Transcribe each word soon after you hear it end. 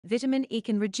vitamin E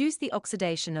can reduce the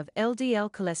oxidation of LDL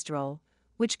cholesterol,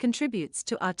 which contributes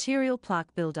to arterial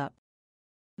plaque buildup.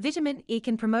 Vitamin E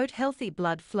can promote healthy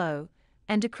blood flow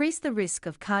and decrease the risk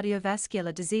of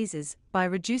cardiovascular diseases by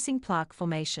reducing plaque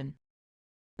formation.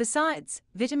 Besides,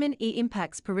 vitamin E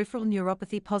impacts peripheral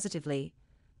neuropathy positively,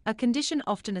 a condition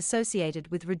often associated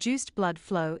with reduced blood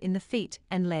flow in the feet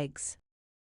and legs.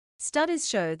 Studies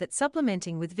show that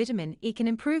supplementing with vitamin E can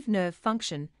improve nerve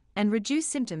function and reduce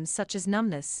symptoms such as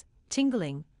numbness,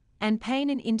 tingling, and pain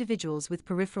in individuals with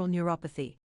peripheral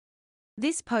neuropathy.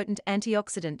 This potent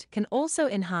antioxidant can also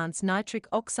enhance nitric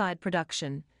oxide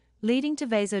production, leading to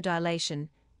vasodilation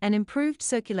and improved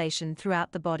circulation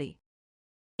throughout the body.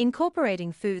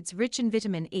 Incorporating foods rich in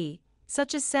vitamin E,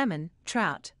 such as salmon,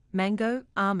 trout, mango,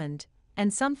 almond,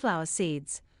 and sunflower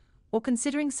seeds, or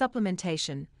considering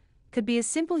supplementation, could be a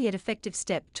simple yet effective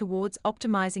step towards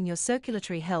optimizing your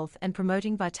circulatory health and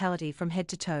promoting vitality from head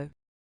to toe.